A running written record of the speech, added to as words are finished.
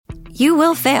You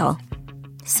will fail.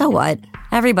 So what?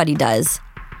 Everybody does.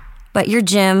 But your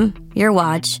gym, your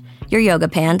watch, your yoga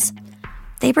pants,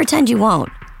 they pretend you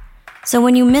won't. So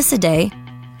when you miss a day,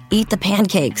 eat the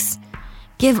pancakes.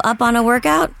 Give up on a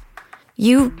workout?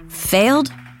 You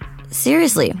failed?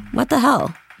 Seriously, what the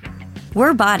hell?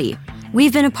 We're Body.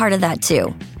 We've been a part of that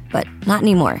too, but not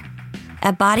anymore.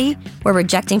 At Body, we're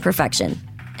rejecting perfection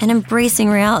and embracing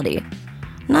reality.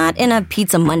 Not in a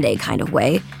Pizza Monday kind of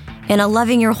way, in a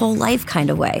loving your whole life kind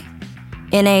of way.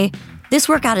 In a, this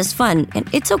workout is fun and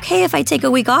it's okay if I take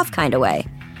a week off kind of way.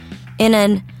 In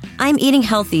an, I'm eating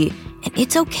healthy and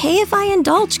it's okay if I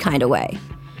indulge kind of way.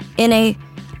 In a,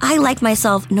 I like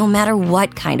myself no matter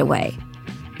what kind of way.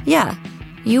 Yeah,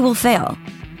 you will fail.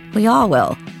 We all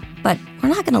will. But we're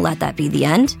not going to let that be the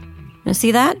end. You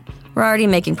see that? We're already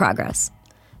making progress.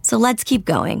 So let's keep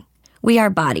going. We are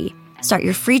Body. Start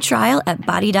your free trial at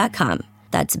body.com.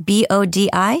 That's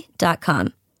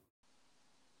BODI.com.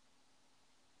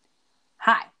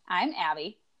 Hi, I'm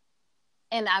Abby.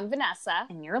 And I'm Vanessa.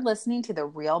 And you're listening to The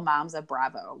Real Moms of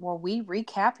Bravo, where we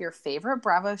recap your favorite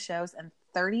Bravo shows in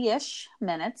 30-ish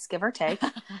minutes, give or take.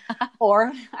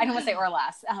 Or, I don't want to say or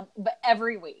less, but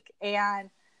every week. And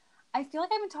I feel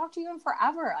like I haven't talked to you in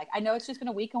forever. Like, I know it's just been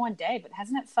a week and one day, but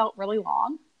hasn't it felt really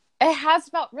long? It has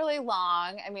felt really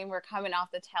long. I mean, we're coming off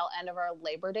the tail end of our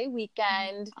Labor Day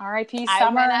weekend. R.I.P.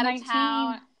 Summer I went out 19. of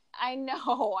town. I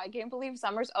know. I can't believe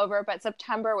summer's over, but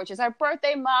September, which is our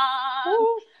birthday month.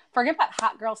 Ooh, forget about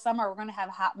hot girl summer. We're going to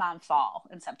have hot mom fall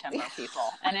in September,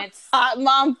 people. And it's hot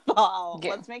mom fall.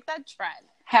 Yeah. Let's make that trend.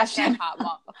 Hashtag hot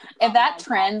mom. If that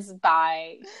trends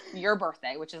by your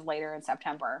birthday, which is later in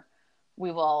September,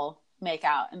 we will make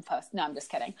out and post. No, I'm just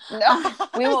kidding. No,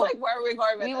 we will. Like, where are we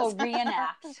going with we this? will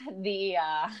reenact the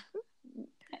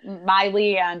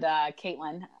Miley and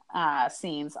Caitlyn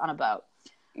scenes on a boat.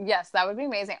 Yes, that would be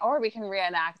amazing. Or we can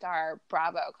reenact our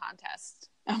Bravo contest.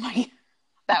 Oh my God.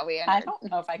 That we entered. I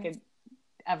don't know if I could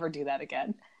ever do that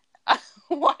again.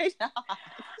 Why not?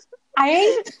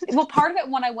 Well, part of it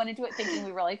when I went into it thinking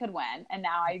we really could win, and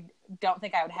now I don't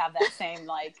think I would have that same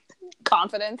like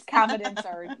confidence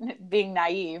or being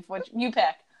naive, which you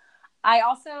pick. I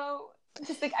also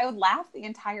just think I would laugh the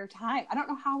entire time. I don't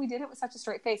know how we did it with such a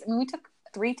straight face. I mean, we took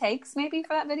 3 takes maybe for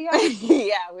that video.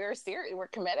 Yeah, we were serious. We're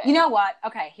committed. You know what?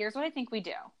 Okay, here's what I think we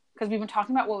do, because we've been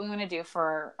talking about what we want to do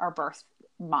for our birth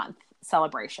month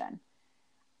celebration.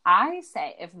 I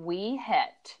say if we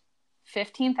hit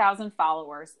 15,000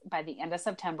 followers by the end of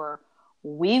September,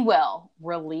 we will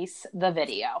release the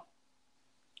video.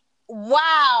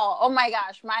 Wow. Oh my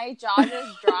gosh. My jaw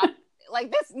just dropped. Like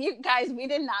this, you guys, we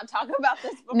did not talk about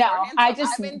this before. No, I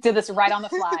just did this right on the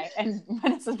fly, and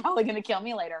Vanessa's probably going to kill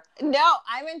me later. No,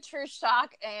 I'm in true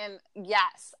shock, and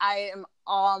yes, I am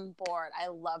on board. I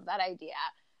love that idea.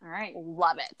 All right.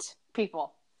 Love it.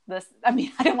 People, I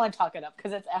didn't want to talk it up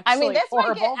because it's actually this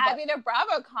horrible. might get Abby to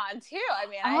BravoCon too. I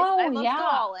mean, I love to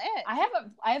all in. I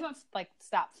haven't like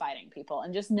stopped fighting people,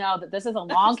 and just know that this is a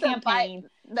long campaign.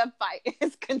 The fight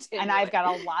is continuing. And I've got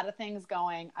a lot of things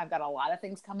going. I've got a lot of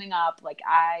things coming up. Like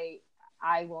I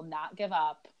will not give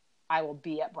up. I will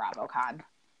be at BravoCon.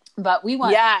 But we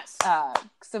went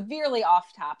severely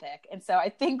off topic, and so I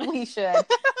think we should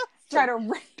try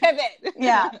to pivot.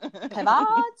 Yeah,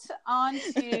 pivot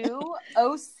onto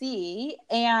OC,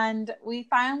 and we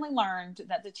finally learned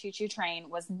that the Choo Choo Train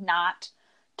was not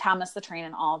Thomas the Train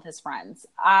and all of his friends.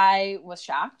 I was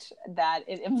shocked that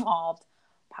it involved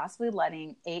possibly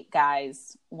letting 8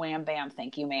 guys wham bam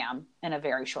thank you ma'am in a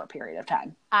very short period of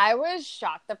time. I was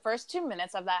shocked. The first 2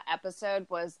 minutes of that episode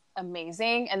was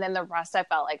amazing, and then the rest I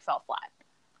felt like fell flat.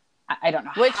 I don't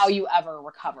know how you ever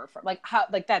recover from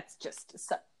that's just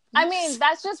so. I mean,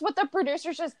 that's just what the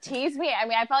producers just teased me. I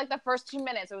mean, I felt like the first 2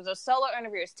 minutes, it was a solo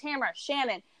interview. It was Tamara,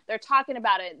 Shannon, they're talking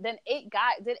about it. Then 8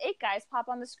 guys, did 8 guys pop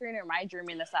on the screen, or am I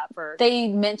dreaming this up? They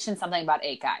mentioned something about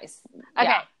 8 guys. Okay.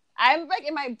 Yeah. I'm like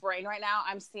in my brain right now,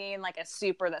 I'm seeing like a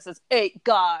super that says 8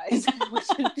 guys, which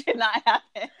did not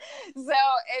happen. So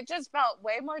it just felt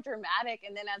way more dramatic.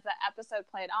 And then as the episode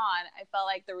played on, I felt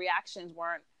like the reactions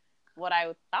weren't what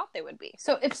I thought they would be.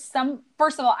 So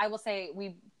first of all, I will say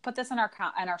we put this in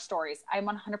our stories. I'm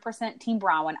 100% Team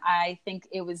Brown. I think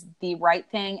it was the right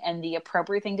thing and the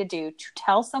appropriate thing to do to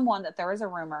tell someone that there is a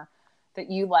rumor that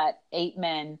you let 8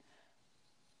 men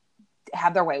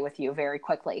have their way with you very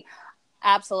quickly.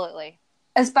 Absolutely.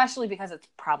 Especially because it's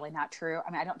probably not true.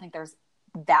 I mean, I don't think there's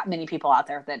that many people out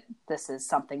there that this is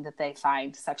something that they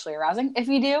find sexually arousing. If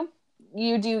you do,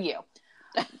 you do you.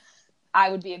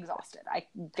 I would be exhausted. I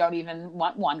don't even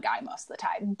want one guy most of the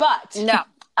time. But no.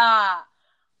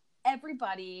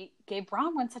 Everybody gave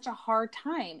Bronwyn such a hard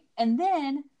time. And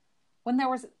then when there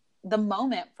was the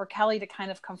moment for Kelly to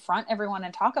kind of confront everyone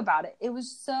and talk about it. It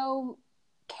was so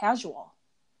casual.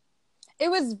 It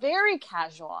was very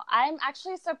casual. I'm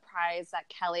actually surprised that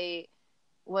Kelly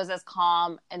was as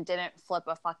calm and didn't flip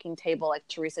a fucking table like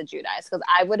Teresa Giudice, because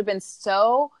I would have been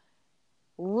so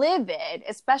livid,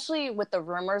 especially with the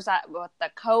rumors that with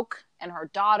the coke and her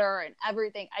daughter and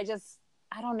everything. I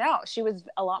don't know. She was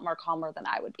a lot more calmer than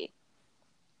I would be.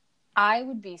 I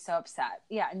would be so upset.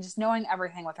 Yeah, and just knowing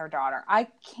everything with her daughter. I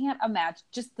can't imagine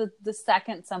just the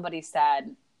second somebody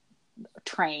said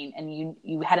train and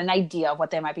you had an idea of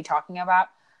what they might be talking about,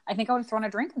 I think I would have thrown a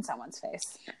drink in someone's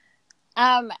face.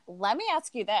 Let me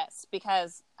ask you this,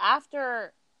 because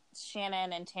after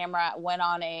Shannon and Tamra went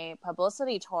on a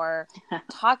publicity tour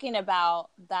talking about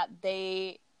that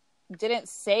they didn't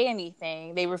say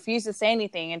anything, they refused to say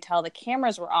anything until the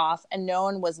cameras were off and no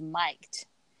one was mic'd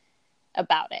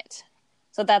about it,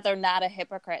 so that they're not a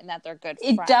hypocrite and that they're good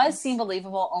friends. It does seem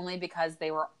believable only because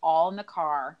they were all in the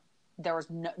car. There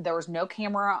was no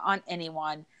camera on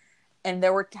anyone. And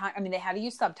there were they had to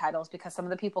use subtitles because some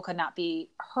of the people could not be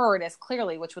heard as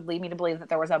clearly, which would lead me to believe that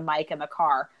there was a mic in the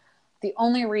car. The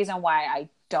only reason why I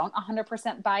don't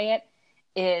 100% buy it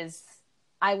is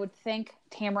I would think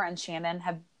Tamra and Shannon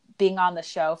being on the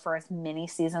show for as many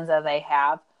seasons as they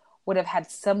have, would have had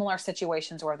similar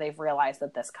situations where they've realized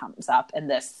that this comes up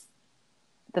and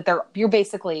you're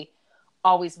basically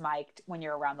always mic'd when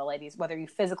you're around the ladies, whether you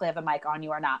physically have a mic on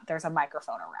you or not, there's a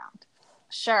microphone around.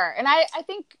 Sure. And I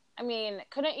think,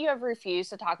 couldn't you have refused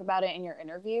to talk about it in your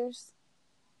interviews?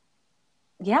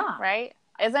 Yeah. Right?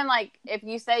 Isn't like, if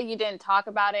you say you didn't talk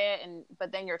about it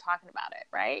but then you're talking about it,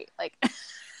 right? Like,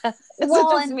 is it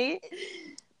just me?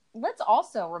 Let's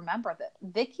also remember that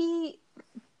Vicky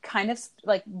kind of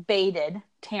like baited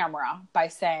Tamra by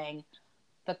saying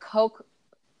the coke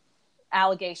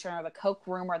allegation or the coke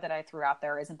rumor that I threw out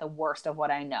there isn't the worst of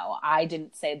what I know. I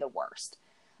didn't say the worst.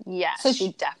 Yeah, so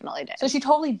she definitely did. So she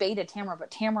totally baited Tamra, but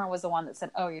Tamra was the one that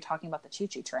said, "Oh, you're talking about the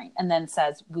choo-choo train," and then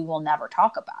says, "We will never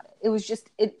talk about it." It was just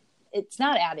it's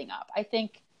not adding up.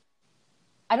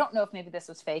 I don't know if maybe this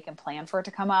was fake and planned for it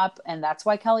to come up, and that's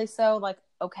why Kelly's so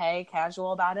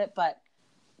casual about it, but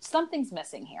something's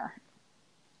missing here.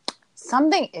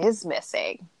 Something is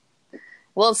missing.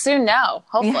 We'll soon know,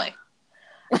 hopefully.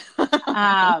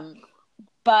 Yeah.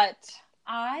 But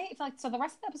I feel like, so the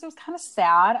rest of the episode was kind of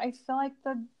sad. I feel like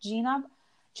the Gina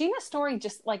story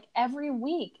just every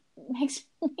week makes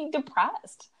me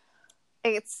depressed.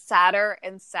 It's sadder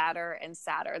and sadder and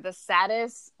sadder. The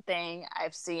saddest thing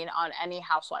I've seen on any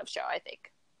Housewives show, I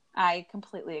think. I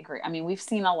completely agree. We've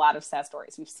seen a lot of sad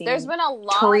stories. There's been a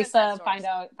lot Teresa of sad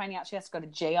stories. finding out she has to go to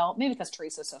jail. Maybe because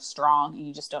Teresa's so strong and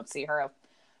you just don't see her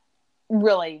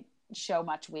really show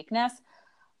much weakness.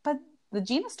 But the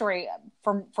Gina story,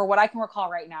 for what I can recall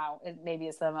right now, it maybe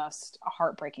is the most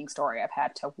heartbreaking story I've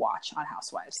had to watch on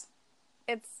Housewives.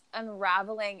 It's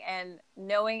unraveling and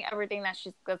knowing everything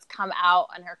that's come out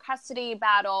on her custody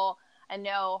battle. I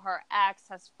know her ex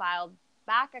has filed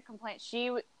back a complaint.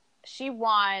 She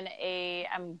won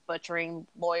I'm butchering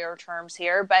lawyer terms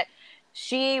here, but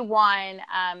she won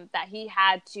that he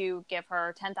had to give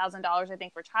her $10,000, I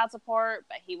think, for child support,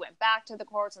 but he went back to the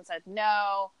courts and said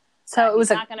no. So it was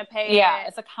not going to pay. Yeah,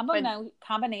 it's a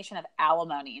combination of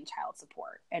alimony and child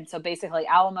support. And so basically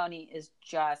alimony is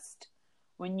just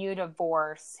when you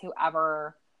divorce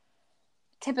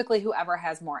typically whoever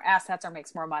has more assets or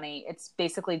makes more money, it's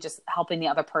basically just helping the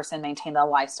other person maintain the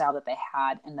lifestyle that they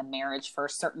had in the marriage for a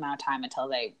certain amount of time until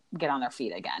they get on their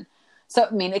feet again. So,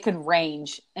 it could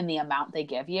range in the amount they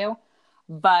give you,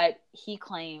 but he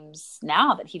claims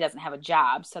now that he doesn't have a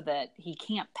job so that he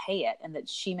can't pay it and that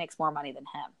she makes more money than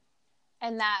him.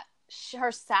 And that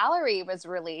her salary was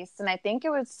released, and I think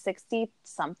it was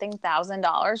 $60-something thousand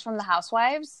from the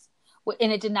Housewives.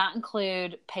 And it did not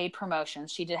include paid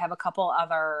promotions. She did have a couple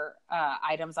other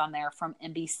items on there from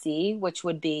NBC, which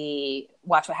would be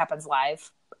Watch What Happens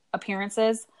Live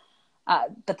appearances.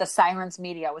 But the Sirens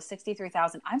Media was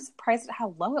 $63,000. I'm surprised at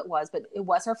how low it was, but it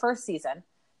was her first season.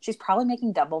 She's probably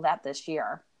making double that this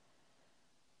year.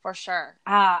 For sure.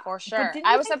 For sure.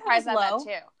 I was surprised at that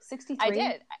too.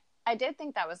 63? I did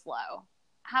think that was low.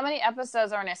 How many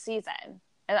episodes are in a season?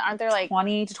 Aren't there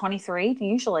 20 to 23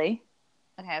 usually?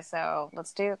 Okay, so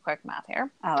let's do a quick math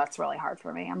here. Oh, that's really hard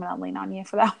for me. I'm going to lean on you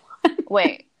for that one.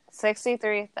 Wait,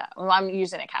 63? Well, I'm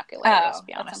using a calculator, to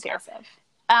be honest here.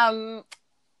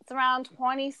 It's around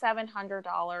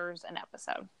 $2,700 an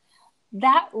episode.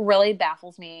 That really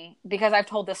baffles me because I've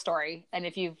told this story. And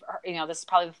if you've, this is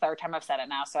probably the third time I've said it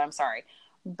now, so I'm sorry.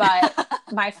 But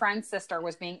my friend's sister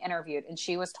was being interviewed and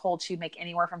she was told she'd make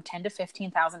anywhere from $10,000 to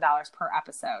 $15,000 per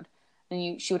episode.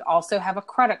 And she would also have a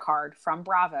credit card from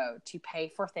Bravo to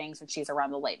pay for things when she's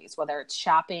around the ladies, whether it's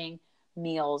shopping,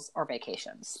 meals, or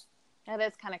vacations. That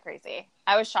is kind of crazy.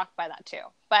 I was shocked by that too,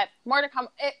 but more to come.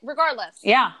 Regardless.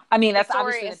 Yeah. I mean, that's the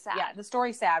story obviously, is sad. Yeah, the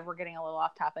story's sad. We're getting a little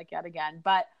off topic yet again,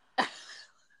 but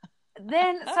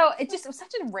then, so it was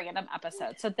such a random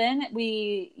episode. So then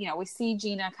we see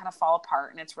Gina kind of fall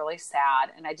apart, and it's really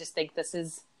sad. And I just think this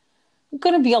is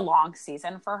going to be a long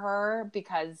season for her,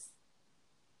 because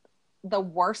the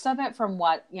worst of it, from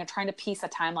what, trying to piece a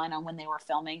timeline on when they were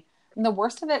filming, and the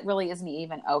worst of it really isn't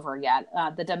even over yet.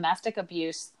 The domestic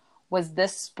abuse was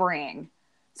this spring.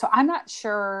 So I'm not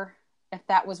sure if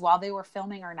that was while they were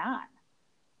filming or not.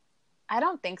 I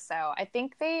don't think so. I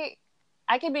think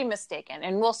I could be mistaken,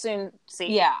 and we'll soon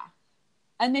see. Yeah.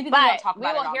 And maybe they won't talk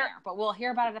about it on there, but we'll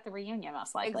hear about it at the reunion,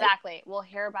 most likely. Exactly. We'll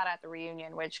hear about it at the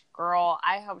reunion, which, girl,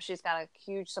 I hope she's got a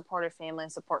huge supportive family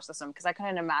and support system, because I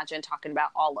couldn't imagine talking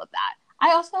about all of that.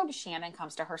 I also hope Shannon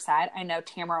comes to her side. I know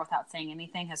Tamara, without saying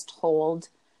anything, has told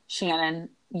Shannon,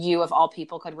 you of all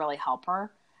people could really help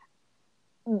her.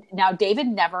 Now, David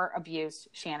never abused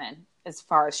Shannon, as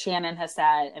far as Shannon has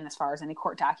said, and as far as any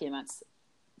court documents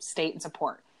state and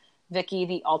support. Vicky,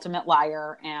 the ultimate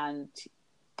liar and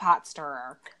pot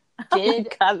stirrer,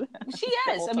 did. Oh, she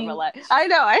is. I mean, I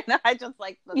know. I just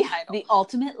like the title. The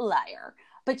ultimate liar.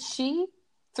 But she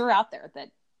threw out there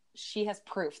that she has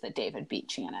proof that David beat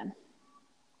Shannon.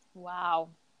 Wow.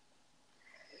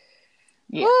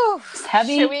 Yeah.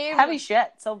 Heavy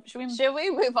shit. So should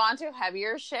we move on to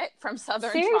heavier shit from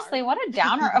Southern Seriously, Charm? what a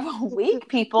downer of a week,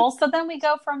 people. So then we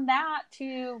go from that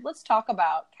to, let's talk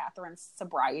about Catherine's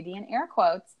sobriety in air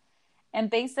quotes. And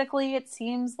basically it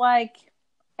seems like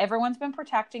everyone's been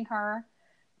protecting her.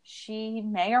 She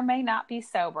may or may not be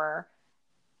sober.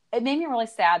 It made me really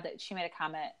sad that she made a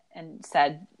comment and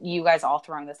said, you guys all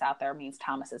throwing this out there means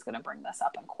Thomas is going to bring this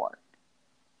up in court.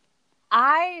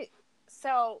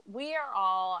 So we are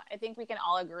all, I think we can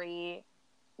all agree,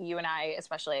 you and I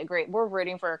especially agree, we're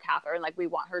rooting for Catherine. Like, we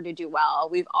want her to do well.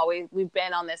 We've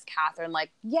been on this Catherine,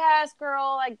 like, yes,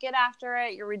 girl, like, get after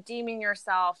it. You're redeeming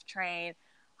yourself train.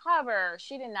 However,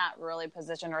 she did not really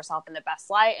position herself in the best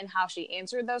light in how she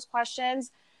answered those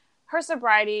questions. Her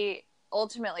sobriety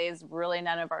ultimately is really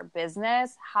none of our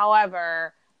business.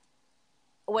 However,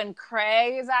 when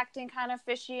Craig is acting kind of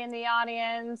fishy in the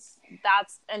audience,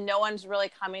 and no one's really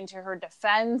coming to her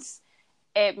defense,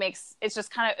 it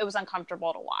was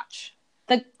uncomfortable to watch.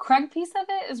 The Craig piece of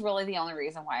it is really the only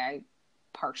reason why I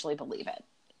partially believe it,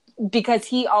 because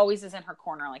he always is in her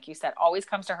corner, like you said, always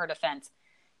comes to her defense.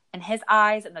 And his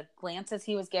eyes and the glances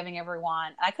he was giving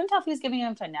everyone, I couldn't tell if he was giving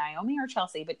them to Naomi or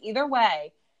Chelsea, but either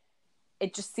way,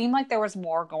 it just seemed like there was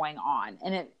more going on,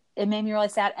 and it made me really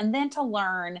sad. And then to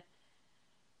learn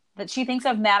that she thinks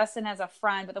of Madison as a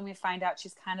friend, but then we find out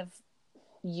she's kind of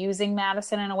using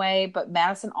Madison in a way. But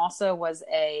Madison also was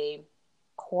a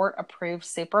court-approved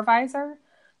supervisor.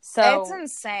 So it's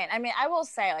insane. I mean, I will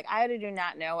say, like, I do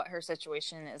not know what her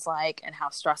situation is like and how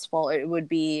stressful it would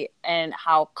be, and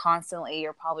how constantly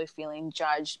you're probably feeling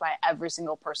judged by every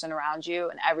single person around you,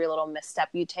 and every little misstep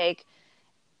you take,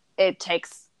 it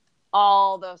takes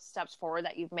all those steps forward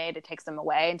that you've made, it takes them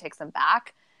away and takes them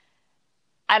back.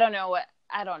 I don't know.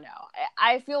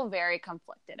 I feel very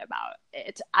conflicted about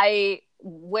it. I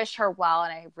wish her well,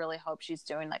 and I really hope she's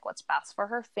doing like what's best for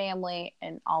her family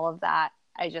and all of that.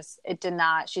 She did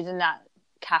not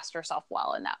cast herself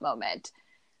well in that moment.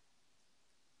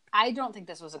 I don't think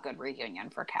this was a good reunion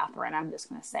for Catherine. I'm just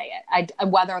going to say it.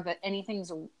 Whether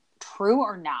anything's true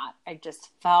or not, I just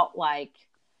felt like,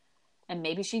 and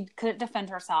maybe she couldn't defend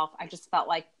herself, I just felt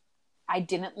like I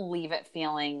didn't leave it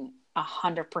feeling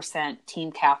 100%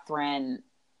 Team Catherine,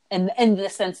 in the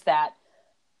sense that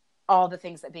all the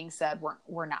things that being said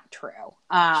were not true.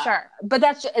 Sure. But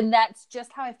that's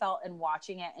just how I felt in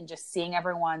watching it, and just seeing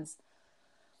everyone's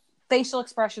facial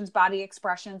expressions, body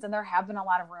expressions. And there have been a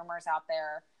lot of rumors out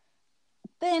there.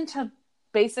 Then to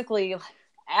basically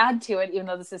add to it, even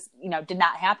though this is, did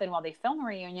not happen while they filmed the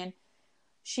reunion,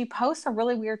 she posts a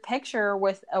really weird picture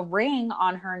with a ring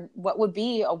on her, what would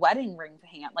be a wedding ring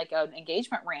hand, like an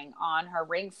engagement ring on her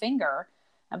ring finger,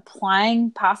 implying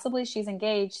possibly she's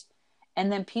engaged.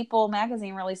 And then People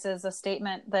magazine releases a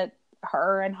statement that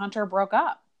her and Hunter broke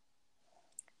up.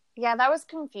 Yeah, that was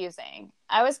confusing.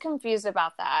 I was confused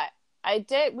about that.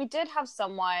 We did have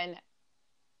someone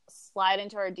slide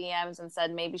into our DMs and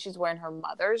said maybe she's wearing her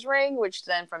mother's ring, which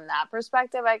then from that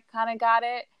perspective, I kind of got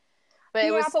it. But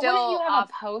it was still. But wouldn't you have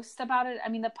a post about it? I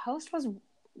mean, the post was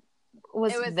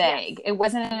vague. Yes. It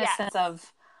wasn't in a sense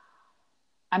of,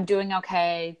 I'm doing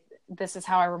okay. This is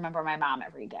how I remember my mom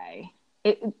every day.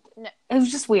 It was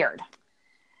just weird.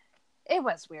 It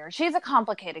was weird. She's a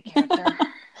complicated character.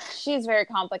 She's very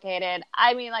complicated.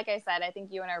 I mean, like I said, I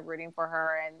think you and I are rooting for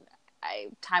her, and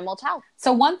time will tell.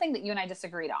 So one thing that you and I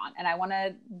disagreed on, and I want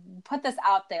to put this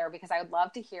out there because I would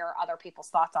love to hear other people's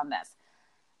thoughts on this.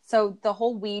 So the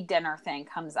whole weed dinner thing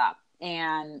comes up,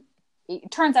 and it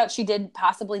turns out she did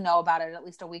possibly know about it at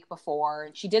least a week before.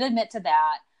 She did admit to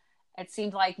that. It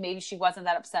seemed like maybe she wasn't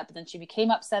that upset, but then she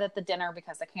became upset at the dinner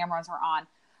because the cameras were on.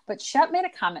 But Shep made a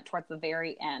comment towards the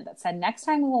very end that said, next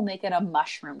time we will make it a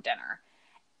mushroom dinner.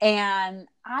 And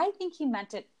I think he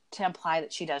meant it to imply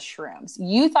that she does shrooms.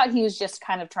 You thought he was just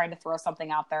kind of trying to throw something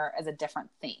out there as a different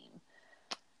theme.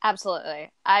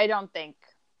 Absolutely. I don't think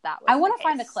that was I want to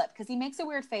find the clip because he makes a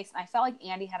weird face, and I felt like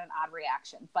Andy had an odd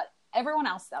reaction. But everyone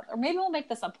else does. Or maybe we'll make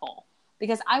this a poll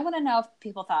because I want to know if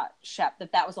people thought Shep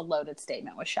that was a loaded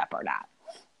statement with Shep or not.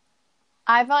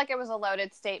 I felt like it was a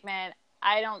loaded statement.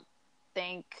 I don't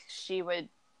think she would.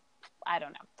 I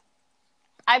don't know.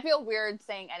 I feel weird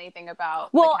saying anything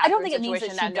about. Well, I don't think it means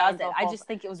that she does it. I just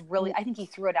think it was really. I think he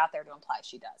threw it out there to imply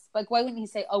she does. Like, why wouldn't he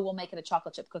say, "Oh, we'll make it a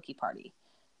chocolate chip cookie party"?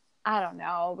 I don't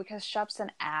know because Shep's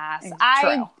an ass.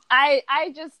 True.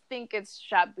 I just think it's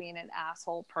Shep being an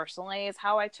asshole. Personally, is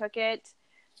how I took it.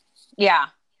 Yeah.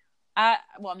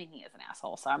 Well, I mean, he is an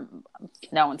asshole, so I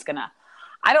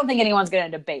don't think anyone's gonna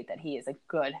debate that he is a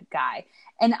good guy.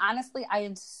 And honestly, I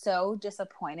am so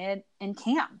disappointed in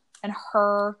Cam and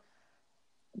her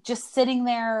just sitting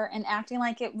there and acting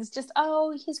like it was just,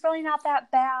 oh, he's really not that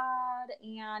bad.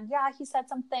 And yeah, he said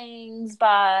some things,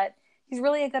 but he's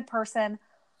really a good person.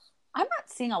 I'm not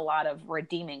seeing a lot of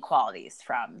redeeming qualities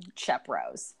from Shep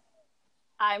Rose.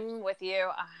 I'm with you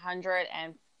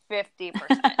 150%.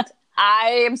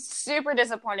 I am super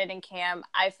disappointed in Cam.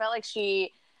 I felt like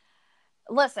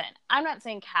listen, I'm not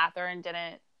saying Catherine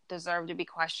didn't deserve to be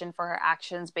questioned for her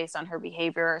actions based on her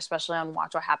behavior, especially on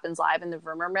Watch What Happens Live in the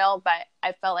rumor mill, but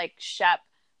I felt like Shep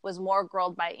was more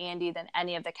grilled by Andy than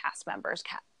any of the cast members,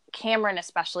 Cameron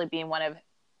especially being one of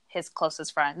his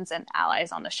closest friends and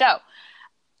allies on the show.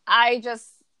 I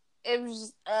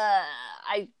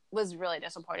was really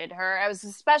disappointed in her. I was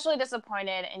especially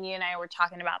disappointed, and you and I were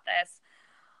talking about this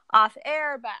off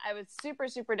air, but I was super,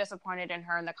 super disappointed in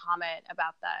her in the comment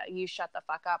about the "you shut the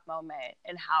fuck up" moment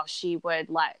and how she would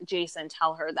let Jason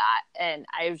tell her that. And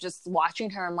I was just watching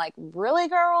her. I'm like, really,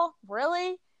 girl?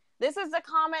 Really? This is the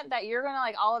comment that you're going to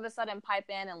like all of a sudden pipe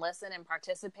in and listen and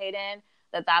participate in?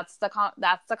 That's the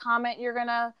comment you're going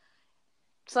to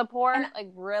support? And,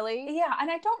 like, really? Yeah.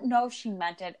 And I don't know if she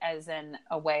meant it as in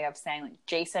a way of saying like,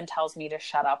 Jason tells me to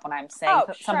shut up when I'm saying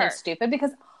something stupid,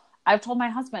 because I've told my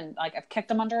husband, like, I've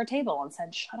kicked him under a table and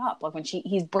said, shut up. Like when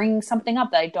he's bringing something up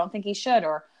that I don't think he should,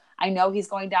 or I know he's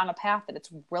going down a path that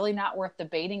it's really not worth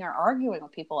debating or arguing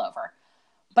with people over.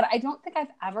 But I don't think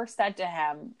I've ever said to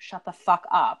him, shut the fuck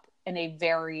up, in a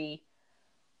very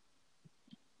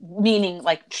meaning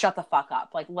like, shut the fuck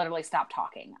up, like literally stop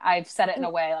talking. I've said it in a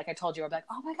way, like I told you, I'm like,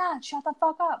 oh my God, shut the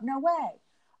fuck up. No way.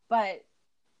 But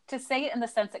to say it in the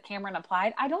sense that Cameron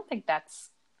applied, I don't think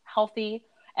that's healthy.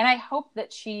 And I hope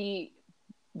that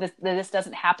this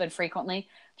doesn't happen frequently,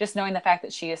 just knowing the fact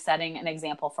that she is setting an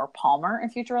example for Palmer in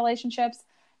future relationships.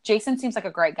 Jason seems like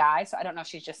a great guy, so I don't know if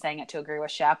she's just saying it to agree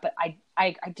with Shep, but I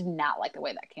did not like the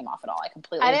way that came off at all. I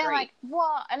completely agree.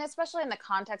 And especially in the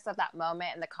context of that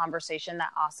moment and the conversation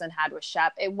that Austin had with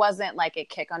Shep, it wasn't like a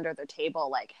kick under the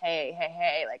table, like,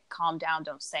 hey, like, calm down,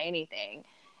 don't say anything.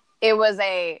 It was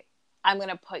I'm going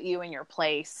to put you in your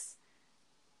place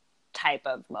type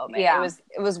of moment. Yeah.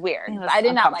 It was weird. I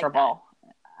did not like that.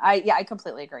 I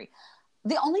completely agree.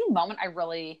 The only moment I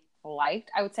really liked,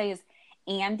 I would say, is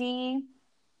Andy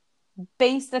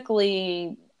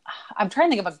basically, I'm trying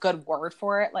to think of a good word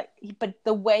for it, but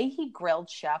the way he grilled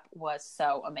Shep was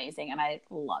so amazing, and I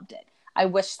loved it. I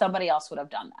wish somebody else would have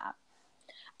done that.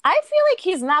 I feel like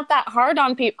he's not that hard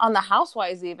on the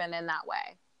housewives even in that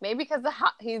way. Maybe because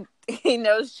he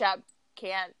knows Shep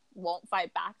won't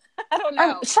fight back. I don't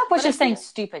know. Shep was just saying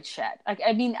stupid shit. Like,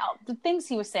 I mean, the things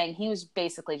he was saying, he was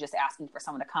basically just asking for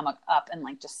someone to come up and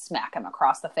like just smack him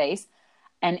across the face.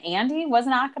 And Andy was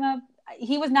not going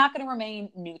to remain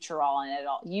neutral on it at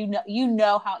all. You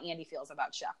know how Andy feels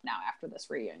about Shep now after this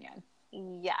reunion.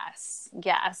 Yes.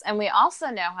 And we also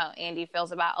know how Andy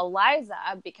feels about Eliza,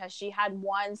 because she had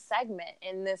one segment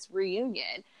in this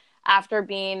reunion after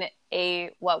being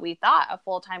what we thought a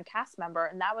full-time cast member.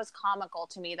 And that was comical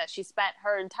to me that she spent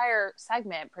her entire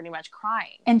segment pretty much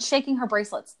crying. And shaking her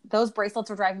bracelets. Those bracelets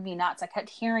were driving me nuts. I kept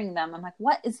hearing them. I'm like,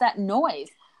 what is that noise?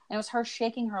 And it was her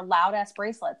shaking her loud-ass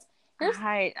bracelets.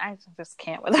 I just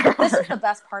can't with her. This is the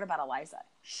best part about Eliza.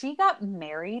 She got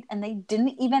married and they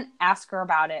didn't even ask her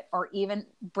about it or even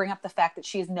bring up the fact that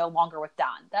she is no longer with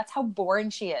Don. That's how boring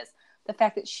she is. The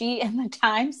fact that she, in the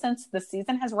time since the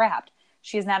season has wrapped,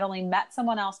 she has not only met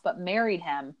someone else but married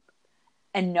him,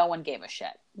 and no one gave a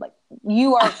shit. Like,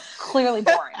 you are clearly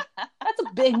boring. That's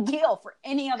a big deal for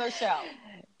any other show.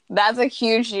 That's a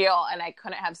huge deal, and I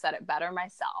couldn't have said it better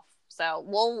myself. So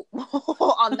we'll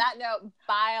on that note,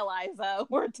 bye, Eliza.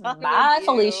 We're talking Bye, with you.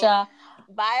 Felicia.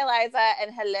 Bye, Eliza,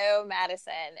 and hello,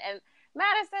 Madison. And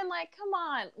Madison, like, come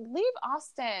on, leave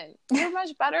Austin. You're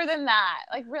much better than that.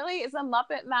 Like, really, is a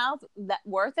Muppet Mouth that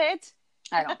worth it?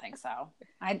 I don't think so.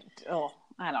 I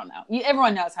don't know.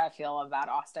 Everyone knows how I feel about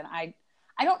Austin. I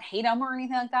don't hate him or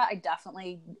anything like that. I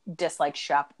definitely dislike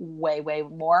Shep way, way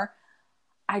more.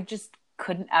 I just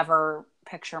couldn't ever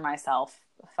picture myself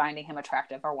finding him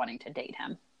attractive or wanting to date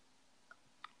him.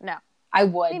 No. I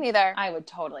would. Me neither. I would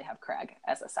totally have Craig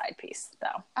as a side piece,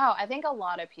 though. Oh, I think a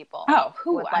lot of people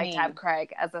would like to have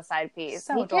Craig as a side piece.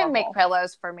 So he adorable. can make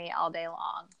pillows for me all day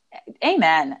long.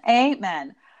 Amen.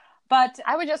 Amen. But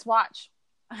I would just watch.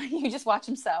 You just watch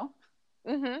him sew.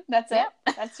 Mm-hmm. That's Yep.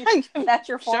 it. That's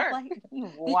your Sure. foreplay.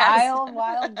 You wild,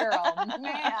 wild girl,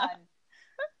 man.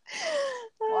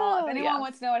 Well, if anyone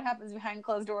wants to know what happens behind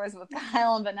closed doors with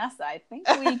Kyle and Vanessa, I think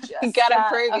we just got a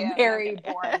got preview. a very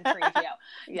boring preview.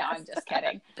 No, I'm just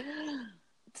kidding.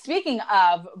 Speaking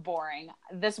of boring,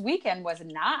 this weekend was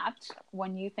not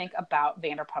when you think about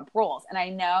Vanderpump Rules. And I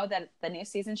know that the new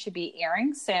season should be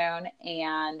airing soon,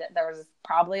 and there was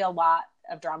probably a lot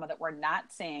of drama that we're not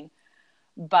seeing.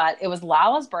 But it was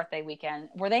Lala's birthday weekend.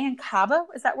 Were they in Cabo?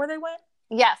 Is that where they went?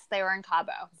 Yes, they were in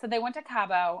Cabo. So they went to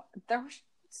Cabo. There were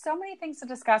so many things to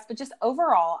discuss, but just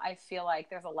overall, I feel like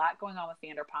there's a lot going on with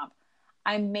Vanderpump.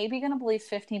 I'm maybe going to believe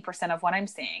 15% of what I'm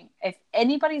seeing. If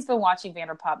anybody's been watching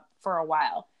Vanderpump for a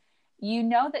while, you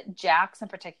know that Jax in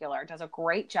particular does a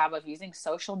great job of using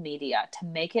social media to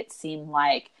make it seem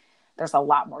like there's a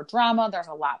lot more drama, there's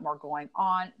a lot more going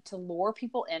on to lure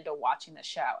people into watching the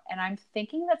show. And I'm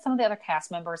thinking that some of the other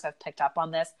cast members have picked up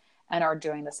on this and are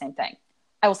doing the same thing.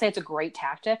 I will say it's a great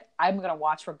tactic. I'm going to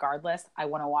watch regardless. I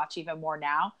want to watch even more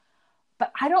now.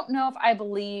 But I don't know if I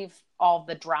believe all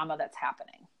the drama that's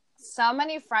happening. So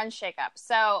many friend shakeups.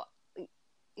 So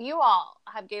you all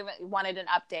have wanted an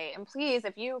update. And please,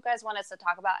 if you guys want us to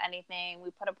talk about anything,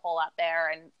 we put a poll out there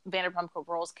and Vanderpump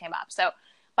Rules came up. So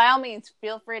by all means,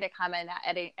 feel free to comment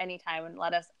at any time and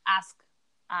let us ask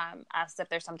if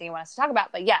there's something you want us to talk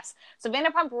about. But yes, so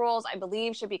Vanderpump Rules, I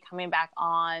believe, should be coming back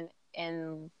on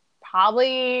in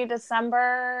probably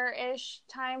December-ish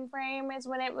time frame is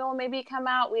when it will maybe come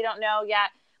out. We don't know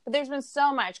yet. But there's been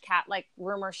so much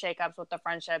rumor shakeups with the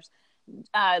friendships.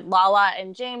 Lala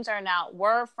and James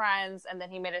were friends, and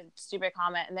then he made a stupid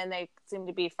comment, and then they seem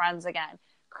to be friends again.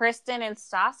 Kristen and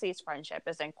Stassi's friendship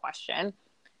is in question.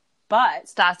 But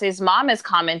Stassi's mom is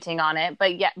commenting on it.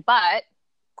 But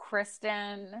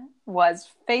Kristen was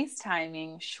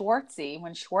FaceTiming Schwartzy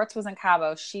when Schwartz was in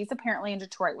Cabo. She's apparently in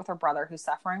Detroit with her brother who's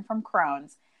suffering from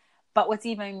Crohn's. But what's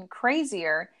even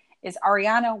crazier is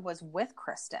Ariana was with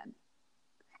Kristen.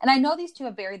 And I know these two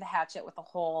have buried the hatchet with the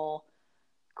whole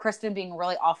Kristen being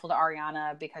really awful to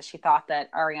Ariana because she thought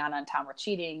that Ariana and Tom were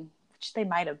cheating, which they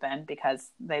might have been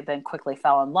because they then quickly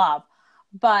fell in love.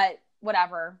 But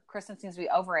whatever, Kristen seems to be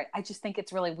over it. I just think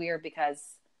it's really weird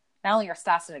because not only are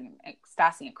Stassi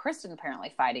and Kristen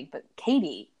apparently fighting, but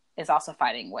Katie is also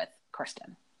fighting with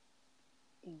Kristen.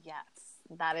 Yes,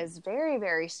 that is very,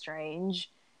 very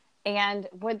strange. And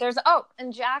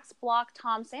and Jax blocked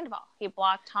Tom Sandoval. He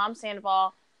blocked Tom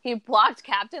Sandoval. He blocked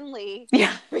Captain Lee.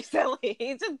 Yeah. Recently.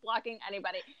 He's just blocking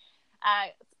anybody.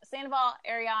 Sandoval,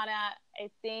 Ariana,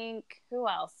 I think, who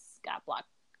else got blocked?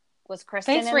 Was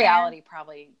Kristen Face Reality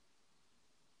probably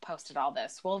posted all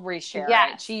this. We'll reshare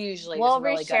it. She usually is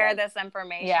really good reshare this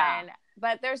information. Yeah.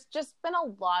 But there's just been a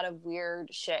lot of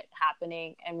weird shit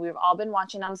happening, and we've all been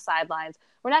watching on the sidelines.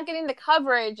 We're not getting the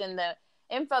coverage and the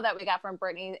info that we got from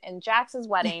Brittany and Jax's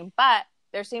wedding, but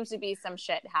there seems to be some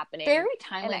shit happening. Very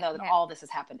timely, though, that all this has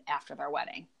happened after their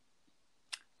wedding.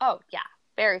 Oh, yeah.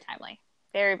 Very timely.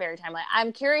 Very, very timely.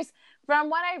 I'm curious. From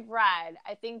what I've read,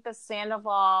 I think the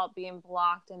Sandoval being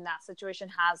blocked in that situation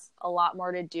has a lot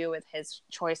more to do with his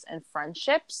choice in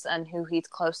friendships and who he's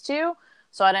close to.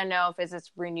 So I don't know if it's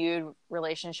this renewed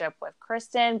relationship with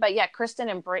Kristen. But yeah, Kristen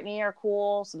and Brittany are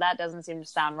cool, so that doesn't seem to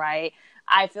sound right.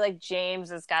 I feel like James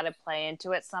has got to play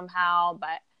into it somehow,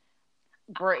 but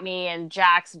Brittany and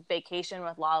Jax vacation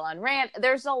with Lala and Rand.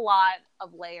 There's a lot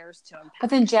of layers to unpack. But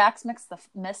then Jax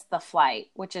missed the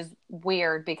flight, which is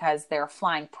weird because they're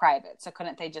flying private. So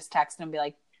couldn't they just text him and be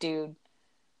like, dude,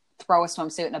 throw a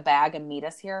swimsuit in a bag and meet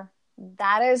us here?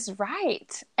 That is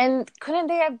right. And couldn't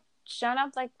they have shown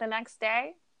up like the next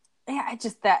day? Yeah, I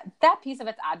just that piece of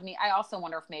it's odd to me. I also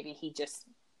wonder if maybe he just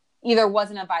either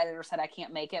wasn't invited or said I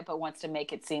can't make it, but wants to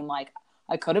make it seem like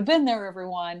I could have been there,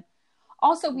 everyone.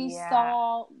 Also, we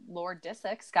saw Lord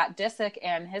Disick, Scott Disick,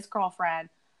 and his girlfriend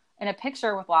in a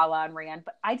picture with Lala and Rand,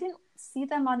 but I didn't see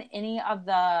them on any of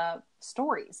the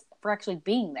stories for actually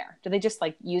being there. Did they just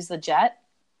like use the jet?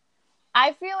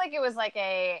 I feel like it was like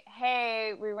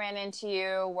hey, we ran into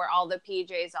you where all the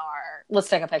PJs are. Let's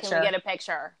take a picture. Can we get a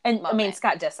picture? And moment. I mean,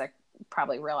 Scott Disick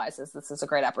probably realizes this is a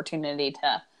great opportunity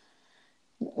to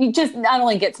just not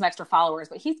only get some extra followers,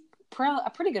 but he's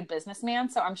a pretty good businessman.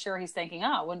 So I'm sure he's thinking,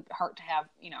 it wouldn't hurt to have,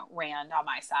 Rand on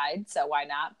my side. So why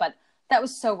not? But that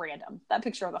was so random. That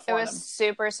picture of the four of them. It was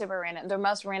super, super random. The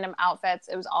most random outfits.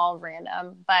 It was all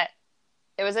random, but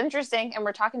it was interesting, and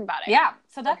we're talking about it. Yeah.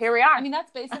 So here we are. I mean,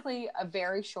 that's basically a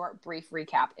very short, brief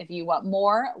recap. If you want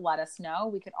more, let us know.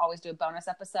 We could always do a bonus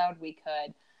episode. We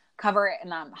could cover it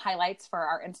in highlights for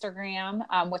our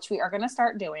Instagram, which we are going to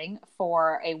start doing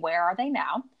for a Where Are They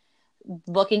Now?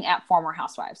 Looking at former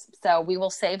housewives. So we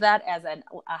will save that as a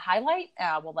highlight.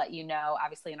 We'll let you know,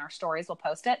 obviously, in our stories. We'll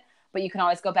post it. But you can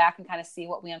always go back and kind of see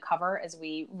what we uncover as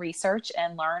we research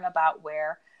and learn about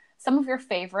where some of your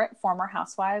favorite former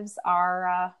housewives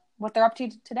are, what they're up to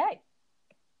today.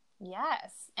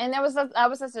 Yes. And that was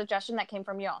a suggestion that came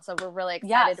from you all. So we're really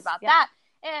excited about that.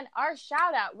 And our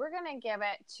shout out, we're going to give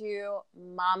it to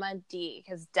Mama D,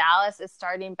 because Dallas is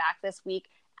starting back this week.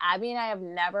 Abby and I have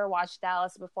never watched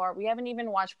Dallas before. We haven't even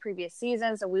watched previous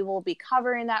seasons, so we will be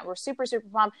covering that. We're super, super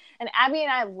pumped. And Abby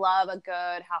and I love a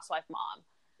good housewife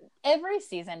mom. Every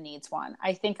season needs one.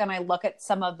 I think when I look at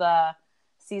some of the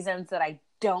seasons that I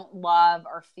don't love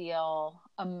or feel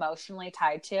emotionally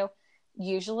tied to,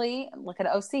 usually look at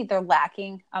OC. They're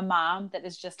lacking a mom that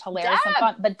is just hilarious and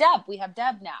fun. But Deb, we have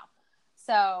Deb now.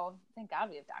 So thank God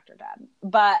we have Dr. Deb.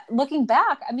 But looking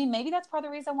back, I mean, maybe that's part of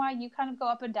the reason why you kind of go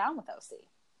up and down with OC.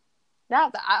 No,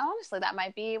 honestly, that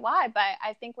might be why. But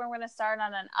I think we're going to start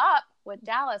on an up with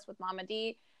Dallas, with Mama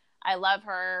D. I love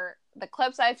her. The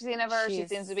clips I've seen of her, she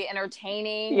seems to be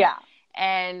entertaining. Yeah.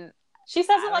 And she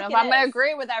says it like I'm going to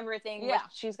agree with everything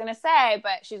she's going to say,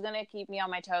 but she's going to keep me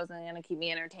on my toes and going to keep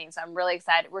me entertained. So I'm really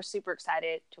excited. We're super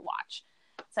excited to watch.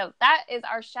 So that is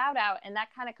our shout out, and that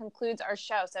kind of concludes our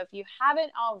show. So if you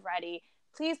haven't already,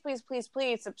 please, please, please,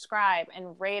 please subscribe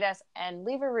and rate us and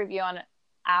leave a review on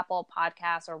Apple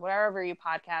Podcasts or wherever you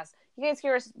podcast. You guys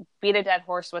hear us beat a dead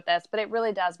horse with this, but it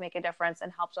really does make a difference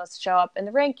and helps us show up in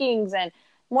the rankings, and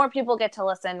more people get to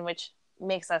listen, which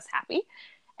makes us happy.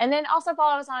 And then also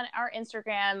follow us on our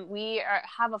Instagram. We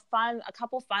have a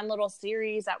couple fun little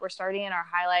series that we're starting in our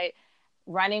highlight.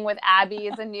 Running with Abby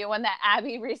is a new one that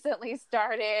Abby recently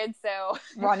started. So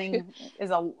running is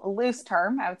a loose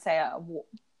term. I would say a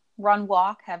run,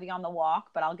 walk, heavy on the walk,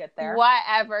 but I'll get there.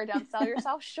 Whatever. Don't sell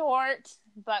yourself short.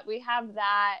 But we have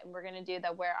that, and we're going to do the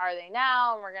Where Are They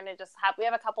Now? And we're going to we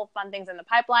have a couple fun things in the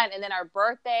pipeline, and then our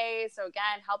birthdays. So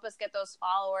again, help us get those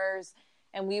followers,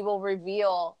 and we will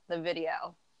reveal the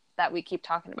video that we keep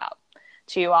talking about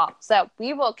to you all. So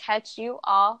we will catch you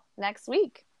all next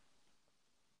week.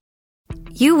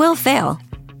 You will fail.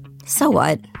 So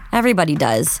what? Everybody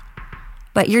does.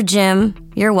 But your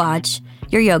gym, your watch,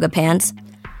 your yoga pants,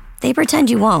 they pretend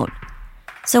you won't.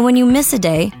 So when you miss a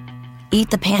day,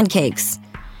 eat the pancakes.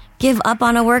 Give up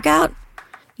on a workout?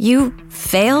 You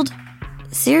failed?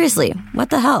 Seriously, what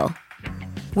the hell?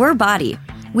 We're Body.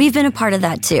 We've been a part of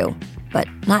that too, but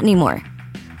not anymore.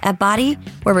 At Body,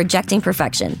 we're rejecting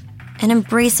perfection and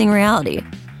embracing reality.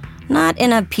 Not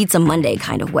in a Pizza Monday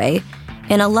kind of way,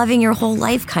 in a loving your whole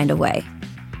life kind of way.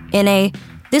 In a,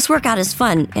 this workout is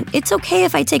fun and it's okay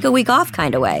if I take a week off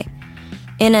kind of way.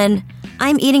 In an,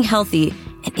 I'm eating healthy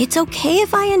and it's okay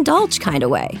if I indulge kind of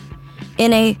way.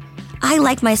 In a, I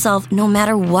like myself no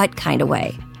matter what kind of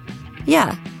way.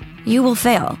 Yeah, you will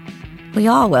fail. We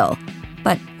all will.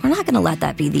 But we're not going to let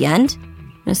that be the end.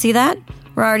 You see that?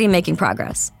 We're already making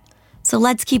progress. So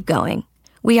let's keep going.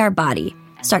 We are Body.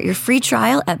 Start your free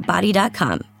trial at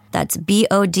body.com. That's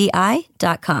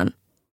BODI.com.